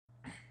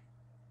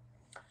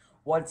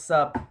What's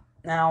up?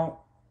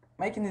 Now,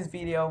 making this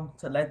video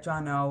to let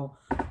y'all know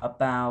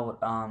about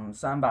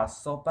something about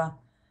sopa.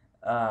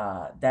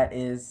 That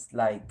is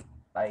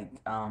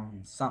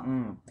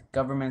something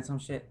government some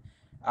shit.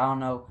 I don't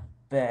know,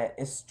 but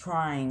it's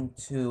trying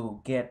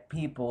to get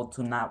people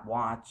to not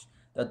watch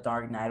The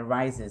Dark Knight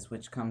Rises,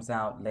 which comes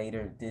out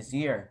later this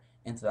year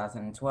in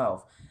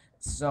 2012.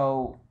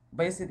 So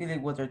basically,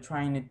 what they're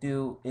trying to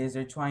do is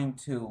they're trying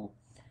to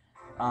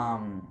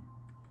um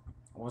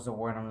what's the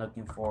word I'm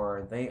looking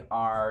for? They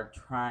are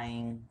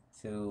trying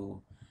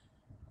to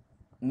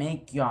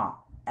make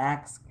y'all,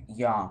 ask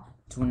y'all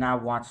to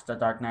not watch The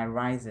Dark Knight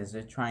Rises.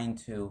 They're trying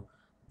to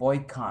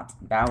boycott.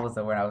 That was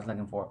the word I was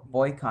looking for.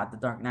 Boycott The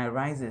Dark Knight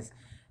Rises.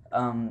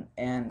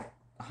 And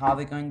how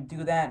they going to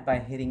do that? By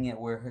hitting it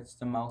where it hurts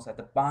the most at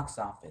the box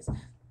office.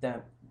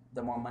 The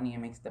the more money it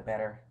makes, the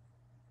better.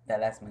 The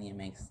less money it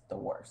makes, the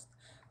worse.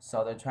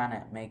 So they're trying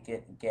to make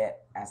it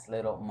get as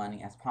little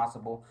money as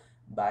possible.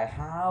 By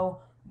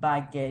how?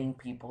 By getting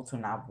people to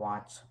not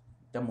watch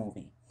the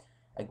movie.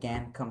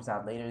 Again, comes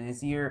out later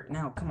this year.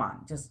 Now, come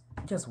on,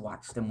 just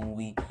watch the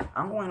movie.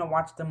 I'm going to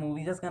watch the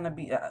movie. That's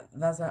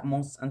the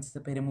most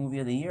anticipated movie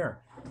of the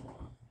year.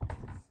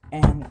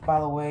 And by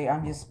the way,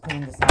 I'm just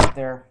putting this out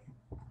there.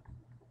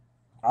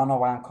 I don't know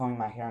why I'm combing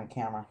my hair on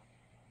camera.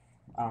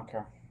 I don't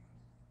care.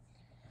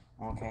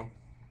 Okay,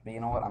 but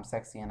you know what? I'm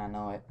sexy and I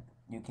know it.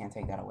 You can't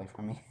take that away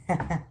from me.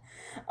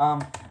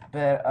 um,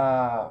 but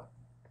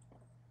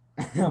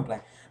I'm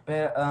playing.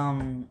 But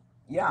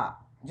yeah.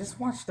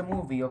 Just watch the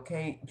movie,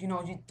 okay? You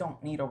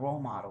don't need a role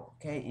model,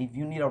 okay? If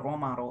you need a role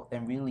model,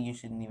 then really you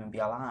shouldn't even be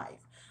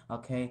alive,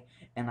 okay?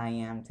 And I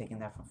am taking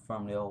that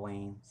from Lil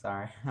Wayne.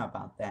 Sorry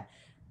about that,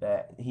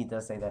 but he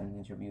does say that in an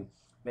interview.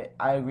 But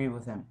I agree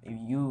with him. If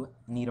you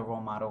need a role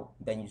model,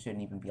 then you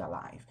shouldn't even be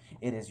alive.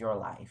 It is your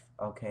life,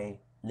 okay?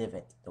 Live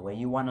it the way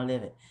you want to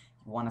live it.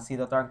 You want to see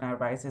The Dark Knight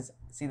Rises?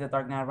 See The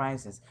Dark Knight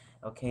Rises,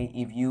 okay?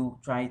 If you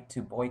try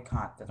to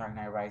boycott The Dark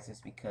Knight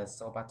Rises because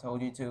Soba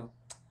told you to,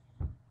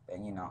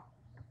 then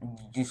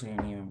you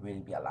shouldn't even really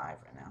be alive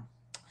right now.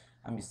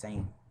 I'm just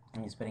saying.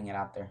 I'm just putting it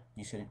out there.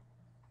 You shouldn't.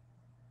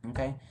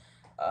 Okay.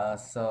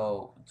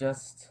 So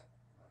just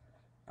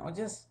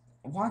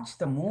watch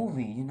the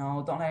movie.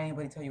 Don't let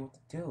anybody tell you what to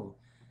do.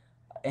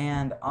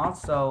 And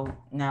also,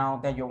 now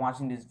that you're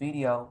watching this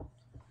video,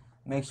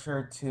 make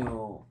sure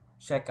to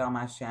check out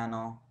my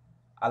channel.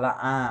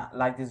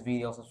 Like this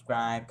video,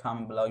 subscribe,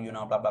 comment below.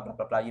 Blah blah blah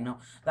blah blah. A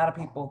lot of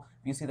people,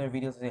 if you see their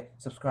videos, say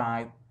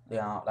subscribe.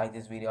 Like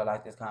this video,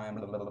 like this, comment,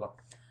 blah blah blah blah.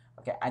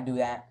 Okay, I do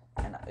that,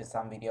 and it's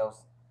some videos,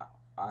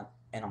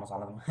 and almost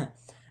all of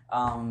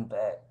them.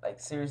 But like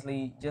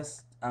seriously,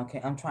 just okay.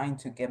 I'm trying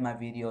to get my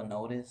video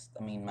noticed.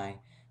 I mean, my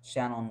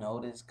channel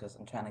noticed because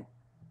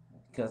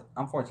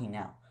I'm 14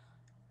 now,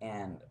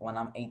 and when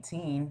I'm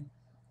 18,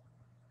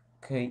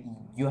 okay,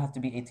 you have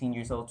to be 18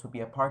 years old to be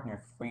a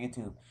partner for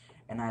YouTube,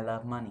 and I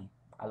love money.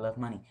 I love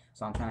money,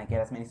 so I'm trying to get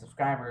as many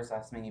subscribers,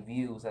 as many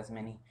views,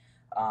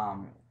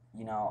 um,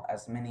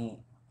 as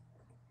many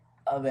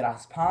of it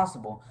as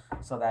possible,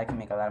 so that I can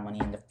make a lot of money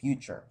in the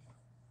future.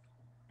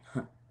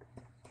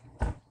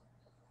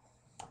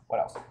 What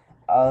else?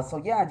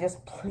 So yeah,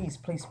 just please,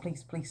 please,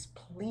 please, please,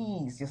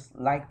 please, just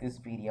like this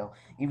video.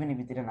 Even if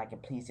you didn't like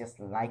it, please just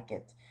like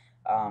it.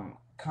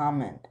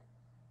 Comment.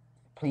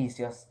 Please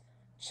just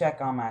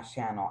check on my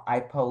channel. I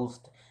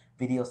post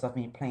videos of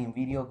me playing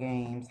video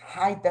games,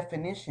 high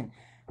definition.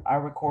 I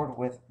record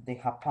with the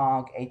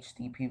Hapag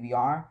HD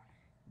PVR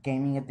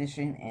gaming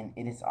edition, and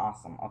it is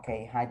awesome.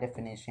 Okay, high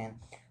definition.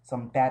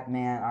 Some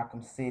Batman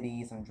Arkham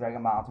City, some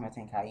Dragon Ball Ultimate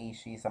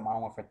Tenkaichi, some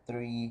Modern Warfare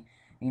 3.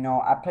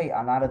 I play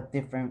a lot of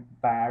different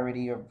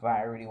variety,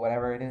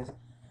 whatever it is.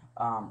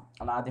 A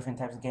lot of different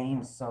types of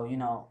games. So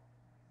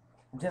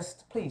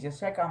just please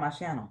just check out my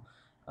channel,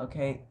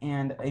 okay?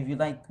 And if you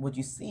like what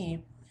you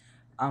see,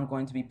 I'm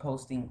going to be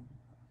posting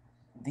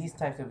these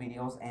types of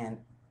videos and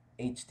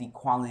HD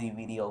quality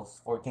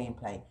videos for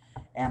gameplay.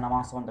 And I'm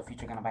also in the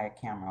future gonna buy a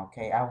camera,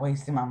 okay? I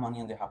wasted my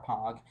money on the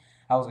Hapag.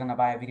 I was gonna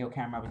buy a video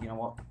camera, but you know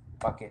what?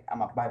 Fuck it, I'm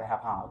gonna buy the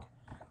Hapag.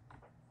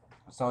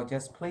 So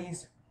just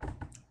please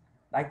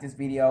like this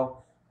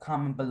video,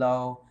 comment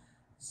below,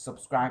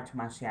 subscribe to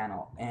my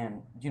channel,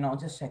 and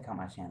just check out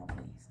my channel,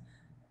 please.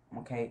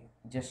 Okay,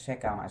 just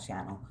check out my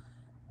channel.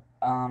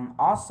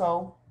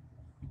 Also,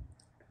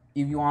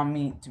 if you want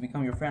me to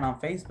become your friend on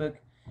Facebook,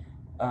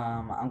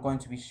 I'm going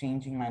to be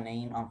changing my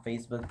name on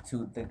Facebook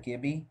to The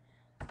Gibby,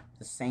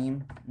 the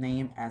same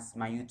name as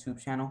my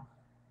YouTube channel.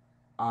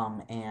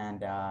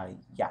 And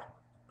yeah,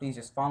 please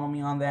just follow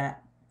me on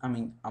that. I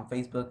mean, on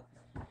Facebook.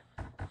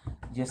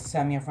 Just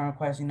send me a friend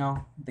request,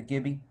 The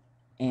Gibby.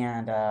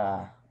 And,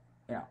 I'll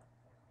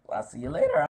see you later.